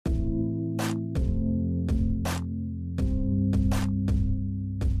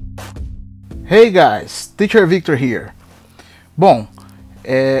Hey guys, Teacher Victor here. Bom,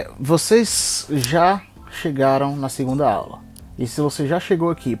 vocês já chegaram na segunda aula. E se você já chegou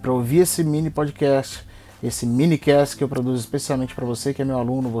aqui para ouvir esse mini podcast, esse minicast que eu produzo especialmente para você que é meu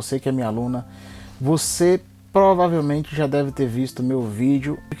aluno, você que é minha aluna, você provavelmente já deve ter visto meu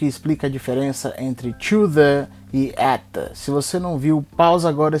vídeo que explica a diferença entre to the e at the. Se você não viu, pausa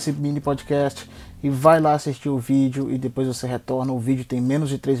agora esse mini podcast e vai lá assistir o vídeo e depois você retorna. O vídeo tem menos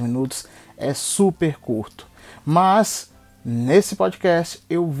de 3 minutos, é super curto. Mas nesse podcast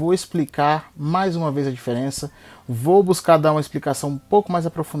eu vou explicar mais uma vez a diferença, vou buscar dar uma explicação um pouco mais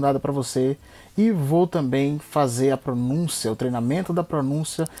aprofundada para você e vou também fazer a pronúncia, o treinamento da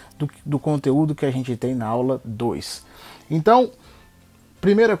pronúncia do conteúdo que a gente tem na aula 2. Então,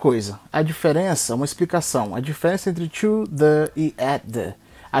 primeira coisa, a diferença, uma explicação, a diferença entre to the e at the.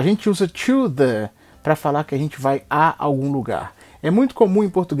 A gente usa to the para falar que a gente vai a algum lugar. É muito comum em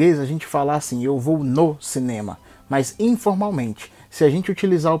português a gente falar assim, eu vou no cinema, mas informalmente. Se a gente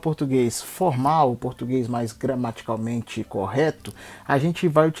utilizar o português formal, o português mais gramaticalmente correto, a gente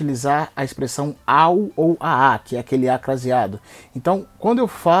vai utilizar a expressão ao ou a, que é aquele a craseado. Então, quando eu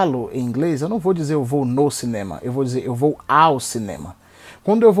falo em inglês, eu não vou dizer eu vou no cinema, eu vou dizer eu vou ao cinema.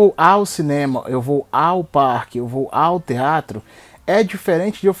 Quando eu vou ao cinema, eu vou ao parque, eu vou ao teatro, é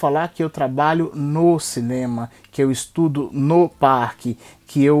diferente de eu falar que eu trabalho no cinema, que eu estudo no parque,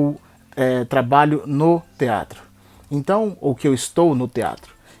 que eu trabalho no teatro. Então, ou que eu estou no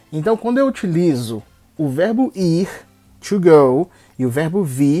teatro. Então, quando eu utilizo o verbo ir, to go, e o verbo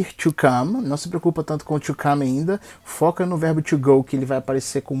vir, to come, não se preocupa tanto com o to come ainda, foca no verbo to go, que ele vai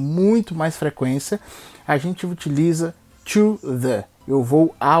aparecer com muito mais frequência, a gente utiliza to the. Eu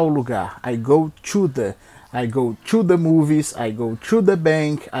vou ao lugar. I go to the. I go to the movies, I go to the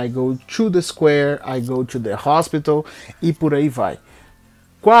bank, I go to the square, I go to the hospital, e por aí vai.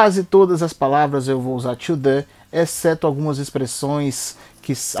 Quase todas as palavras eu vou usar to the, exceto algumas expressões,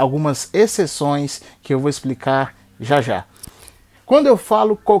 algumas exceções que eu vou explicar já já. Quando eu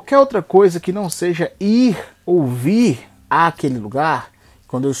falo qualquer outra coisa que não seja ir ou vir àquele lugar,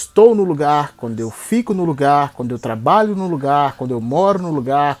 quando eu estou no lugar, quando eu fico no lugar, quando eu trabalho no lugar, quando eu moro no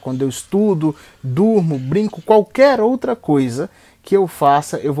lugar, quando eu estudo, durmo, brinco, qualquer outra coisa que eu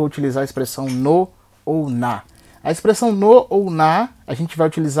faça, eu vou utilizar a expressão no ou na. A expressão no ou na, a gente vai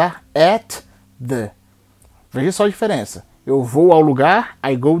utilizar at the. Veja só a diferença. Eu vou ao lugar,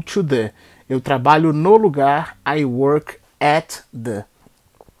 I go to the. Eu trabalho no lugar, I work at the.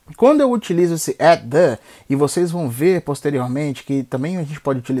 Quando eu utilizo esse at the, e vocês vão ver posteriormente que também a gente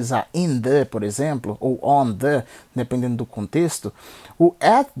pode utilizar in the, por exemplo, ou on the, dependendo do contexto, o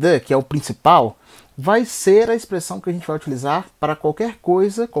at the, que é o principal, vai ser a expressão que a gente vai utilizar para qualquer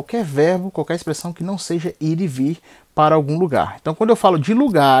coisa, qualquer verbo, qualquer expressão que não seja ir e vir para algum lugar. Então, quando eu falo de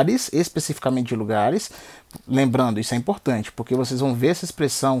lugares, especificamente de lugares, lembrando, isso é importante, porque vocês vão ver essa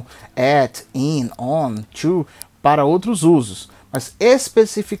expressão at, in, on, to, para outros usos. Mas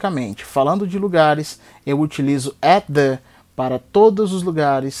especificamente, falando de lugares, eu utilizo at the para todos os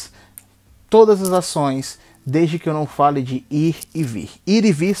lugares, todas as ações, desde que eu não fale de ir e vir. Ir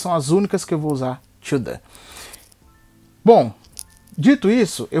e vir são as únicas que eu vou usar to the. Bom, dito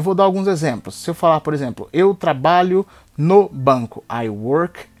isso, eu vou dar alguns exemplos. Se eu falar, por exemplo, eu trabalho no banco, I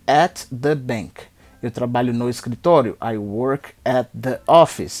work at the bank. Eu trabalho no escritório, I work at the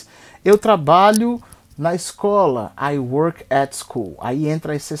office. Eu trabalho na escola, I work at school. Aí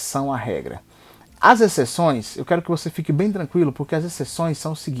entra a exceção à regra. As exceções, eu quero que você fique bem tranquilo, porque as exceções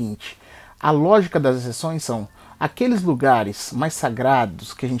são o seguinte. A lógica das exceções são aqueles lugares mais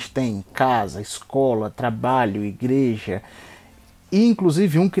sagrados que a gente tem, casa, escola, trabalho, igreja, e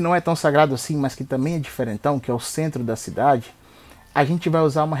inclusive um que não é tão sagrado assim, mas que também é diferentão, que é o centro da cidade, a gente vai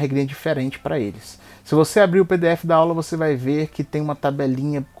usar uma regrinha diferente para eles. Se você abrir o PDF da aula, você vai ver que tem uma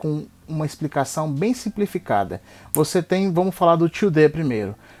tabelinha com uma explicação bem simplificada. Você tem, vamos falar do to the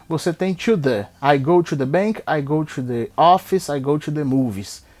primeiro. Você tem to the, I go to the bank, I go to the office, I go to the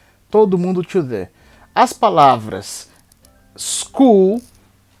movies. Todo mundo to the. As palavras school,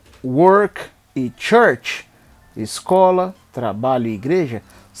 work e church, escola, trabalho e igreja,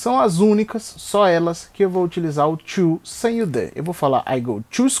 são as únicas, só elas, que eu vou utilizar o to sem o the. Eu vou falar I go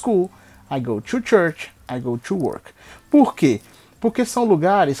to school, I go to church, I go to work. Por quê? Porque são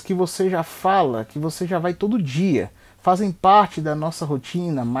lugares que você já fala, que você já vai todo dia. Fazem parte da nossa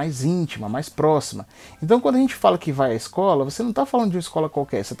rotina mais íntima, mais próxima. Então, quando a gente fala que vai à escola, você não está falando de uma escola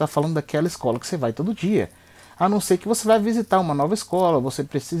qualquer, você está falando daquela escola que você vai todo dia. A não ser que você vai visitar uma nova escola, você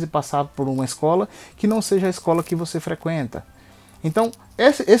precise passar por uma escola que não seja a escola que você frequenta. Então,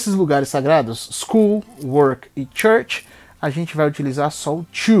 esses lugares sagrados, school, work e church, a gente vai utilizar só o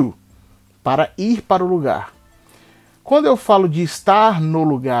to. para ir para o lugar. Quando eu falo de estar no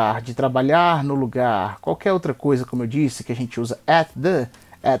lugar, de trabalhar no lugar, qualquer outra coisa, como eu disse, que a gente usa at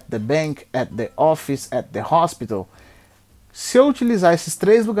the bank, at the office, at the hospital. Se eu utilizar esses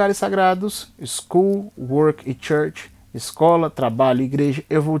 3 lugares sagrados, school, work e church, escola, trabalho e igreja,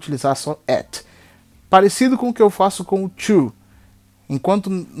 eu vou utilizar só at. Parecido com o que eu faço com o to. Enquanto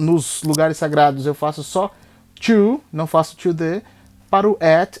nos lugares sagrados eu faço só to, não faço to the, para o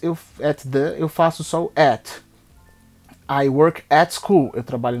at the, eu faço só o at. I work at school, eu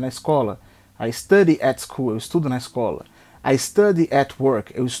trabalho na escola. I study at school, eu estudo na escola. I study at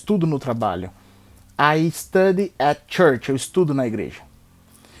work, eu estudo no trabalho. I study at church, eu estudo na igreja.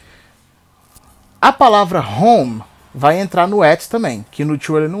 A palavra home vai entrar no at também, que no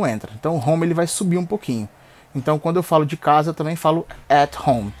to ele não entra. Então home ele vai subir um pouquinho. Então quando eu falo de casa, eu também falo at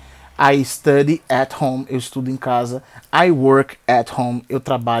home. I study at home, eu estudo em casa. I work at home, eu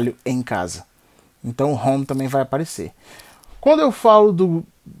trabalho em casa. Então home também vai aparecer. Quando eu falo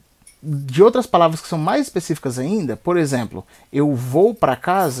de outras palavras que são mais específicas ainda, por exemplo, eu vou para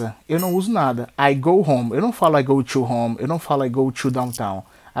casa, eu não uso nada. I go home, eu não falo I go to home, eu não falo I go to downtown.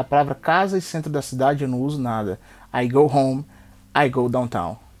 A palavra casa e centro da cidade eu não uso nada. I go home, I go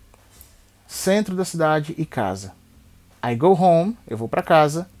downtown. Centro da cidade e casa. I go home, eu vou para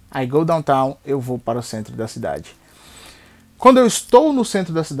casa. I go downtown, eu vou para o centro da cidade. Quando eu estou no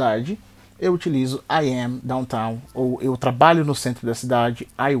centro da cidade, eu utilizo I am downtown, ou eu trabalho no centro da cidade,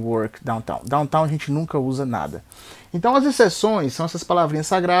 I work downtown. Downtown a gente nunca usa nada. Então as exceções são essas palavrinhas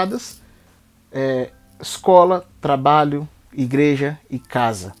sagradas, escola, trabalho, igreja e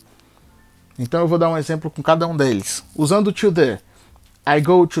casa. Então eu vou dar um exemplo com cada um deles. Usando o to the, I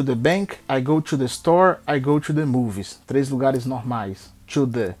go to the bank, I go to the store, I go to the movies. 3 lugares normais. To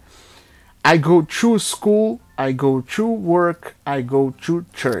the. I go to school, I go to work, I go to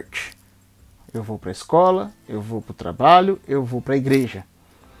church. Eu vou para a escola, eu vou para o trabalho, eu vou para a igreja.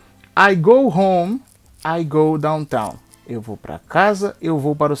 I go home, I go downtown. Eu vou para casa, eu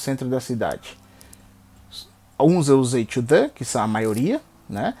vou para o centro da cidade. Uns eu usei to the, que são a maioria,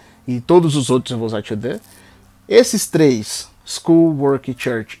 né? E todos os outros eu vou usar to the. Esses 3, school, work e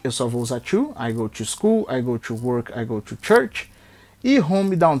church, eu só vou usar to. I go to school, I go to work, I go to church. E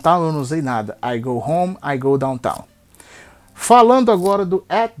home e downtown eu não usei nada. I go home, I go downtown. Falando agora do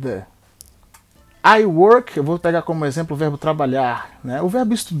at the. I work, eu vou pegar como exemplo o verbo trabalhar, né? O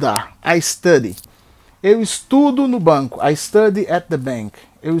verbo estudar, I study. Eu estudo no banco, I study at the bank.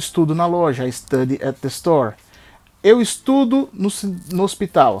 Eu estudo na loja, I study at the store. Eu estudo no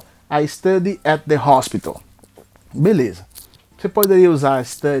hospital, I study at the hospital. Beleza. Você poderia usar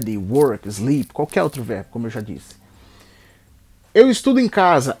study, work, sleep, qualquer outro verbo, como eu já disse. Eu estudo em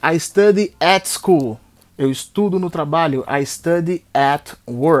casa, I study at school. Eu estudo no trabalho, I study at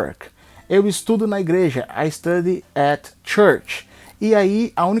work. Eu estudo na igreja, I study at church. E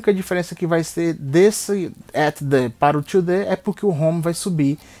aí, a única diferença que vai ser desse at the para o to the é porque o home vai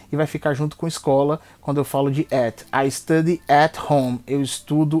subir e vai ficar junto com escola quando eu falo de at. I study at home. Eu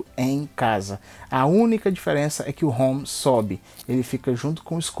estudo em casa. A única diferença é que o home sobe. Ele fica junto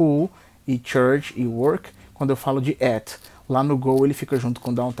com school e church e work quando eu falo de at. Lá no go ele fica junto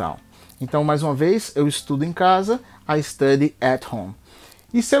com downtown. Então, mais uma vez, eu estudo em casa, I study at home.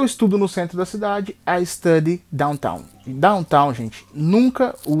 E se eu estudo no centro da cidade, I study downtown. E downtown, gente,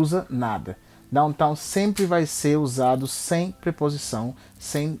 nunca usa nada. Downtown sempre vai ser usado sem preposição,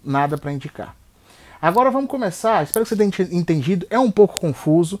 sem nada para indicar. Agora vamos começar, espero que você tenha entendido, é um pouco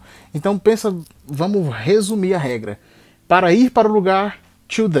confuso, então pensa, vamos resumir a regra. Para ir para o lugar,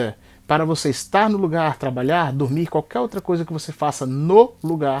 to the. Para você estar no lugar, trabalhar, dormir, qualquer outra coisa que você faça no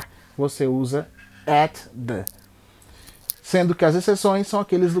lugar, você usa at the. Sendo que as exceções são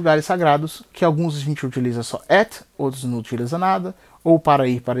aqueles lugares sagrados que alguns a gente utiliza só at, outros não utiliza nada, ou para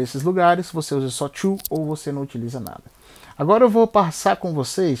ir para esses lugares você usa só to ou você não utiliza nada. Agora eu vou passar com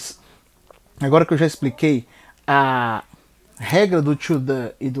vocês, agora que eu já expliquei a regra do to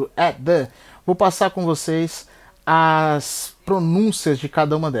the e do at the, vou passar com vocês as pronúncias de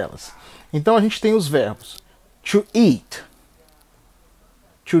cada uma delas. Então a gente tem os verbos to eat,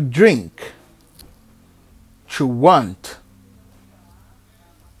 to drink, to want,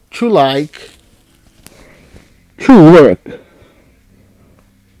 to like, to work,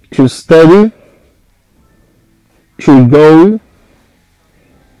 to study, to go,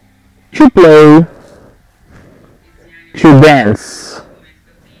 to play, to dance,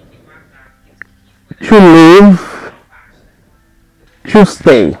 to live, to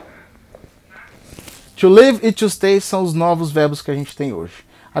stay. To live e to stay são os novos verbos que a gente tem hoje.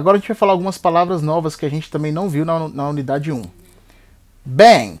 Agora a gente vai falar algumas palavras novas que a gente também não viu na unidade 1.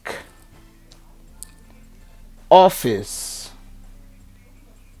 Bank, office,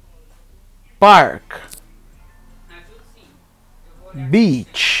 park,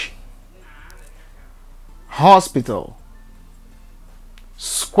 beach, hospital,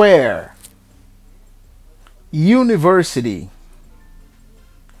 square, university,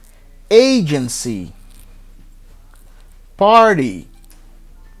 agency, party,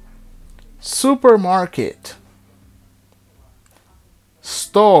 supermarket,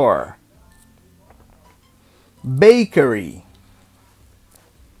 store, bakery,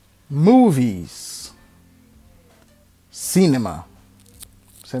 movies, cinema.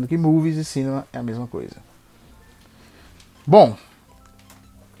 Sendo que movies e cinema é a mesma coisa. Bom,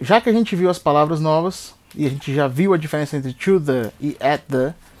 já que a gente viu as palavras novas e a gente já viu a diferença entre to the e at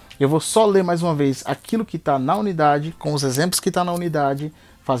the, eu vou só ler mais uma vez aquilo que está na unidade, com os exemplos que está na unidade,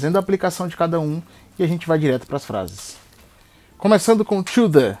 fazendo a aplicação de cada um, e a gente vai direto para as frases. Começando com to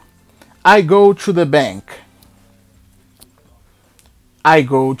the. I go to the bank. I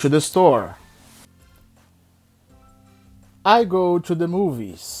go to the store. I go to the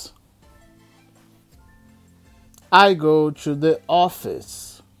movies. I go to the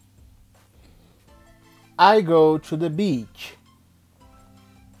office. I go to the beach.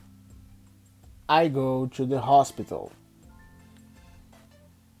 I go to the hospital.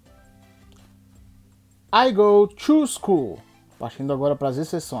 I go to school. Partindo agora para as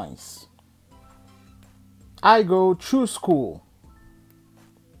exceções. I go to school.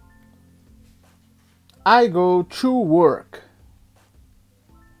 I go to work.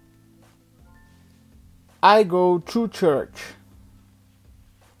 I go to church.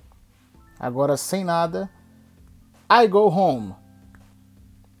 Agora sem nada. I go home.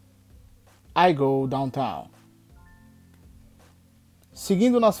 I go downtown.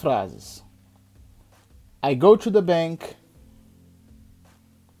 Seguindo nas frases. I go to the bank.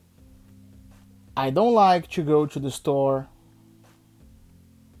 I don't like to go to the store.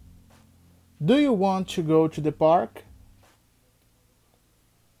 Do you want to go to the park?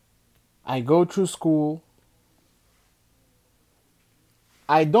 I go to school.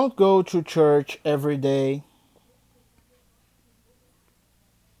 I don't go to church every day.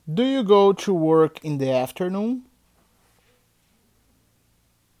 Do you go to work in the afternoon?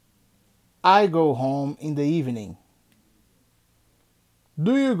 I go home in the evening.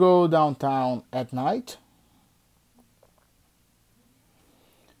 Do you go downtown at night?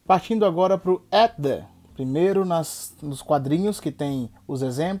 Partindo agora para o at the. Primeiro nos quadrinhos que tem os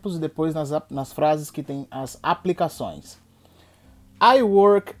exemplos e depois nas frases que tem as aplicações. I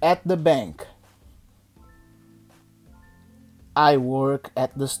work at the bank. I work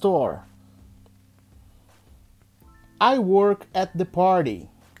at the store. I work at the party.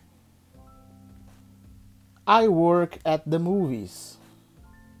 I work at the movies.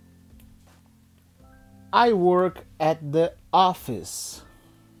 I work at the office.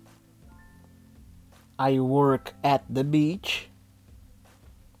 I work at the beach.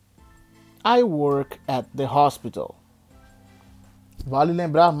 I work at the hospital. Vale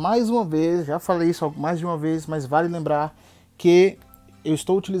lembrar mais uma vez, já falei isso mais de uma vez, mas vale lembrar que eu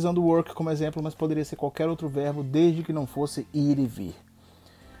estou utilizando work como exemplo, mas poderia ser qualquer outro verbo, desde que não fosse ir e vir.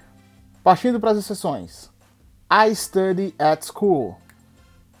 Partindo para as exceções. I study at school.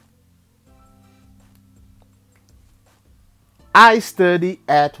 I study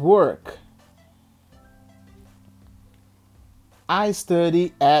at work. I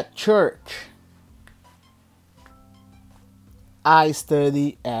study at church. I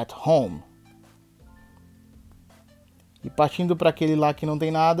study at home. E partindo para aquele lá que não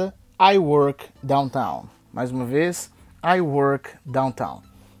tem nada, I work downtown. Mais uma vez, I work downtown.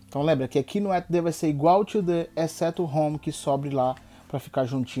 Então lembra que aqui no at the vai ser igual to the, exceto o home que sobe lá para ficar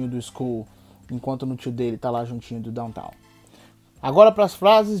juntinho do school, enquanto no to the ele está lá juntinho do downtown. Agora para as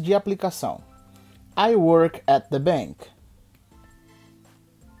frases de aplicação. I work at the bank.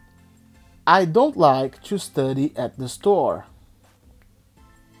 I don't like to study at the store.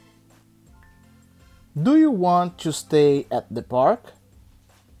 Do you want to stay at the park?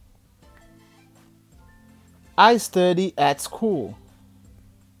 I study at school.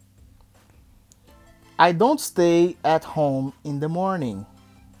 I don't stay at home in the morning.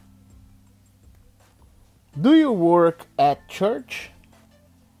 Do you work at church?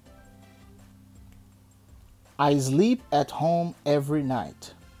 I sleep at home every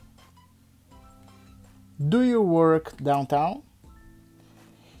night. Do you work downtown?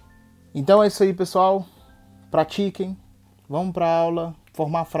 Então é isso aí, pessoal. Pratiquem. Vamos para a aula,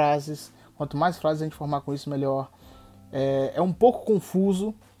 formar frases. Quanto mais frases a gente formar com isso, melhor. É um pouco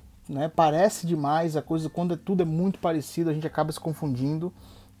confuso, né? Parece demais a coisa, quando tudo é muito parecido, a gente acaba se confundindo.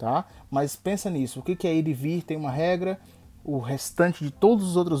 tá? Mas pensa nisso, o que é ir e vir tem uma regra, o restante de todos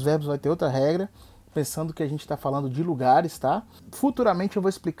os outros verbos vai ter outra regra, pensando que a gente está falando de lugares, tá? Futuramente eu vou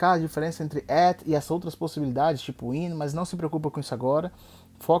explicar a diferença entre at e as outras possibilidades, tipo in, mas não se preocupa com isso agora.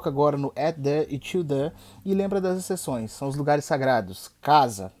 Foca agora no at the e to the e lembra das exceções. São os lugares sagrados: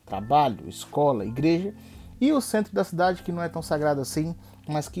 casa, trabalho, escola, igreja e o centro da cidade, que não é tão sagrado assim,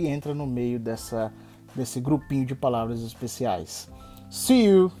 mas que entra no meio desse grupinho de palavras especiais. See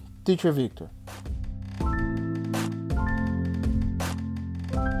you, Teacher Victor.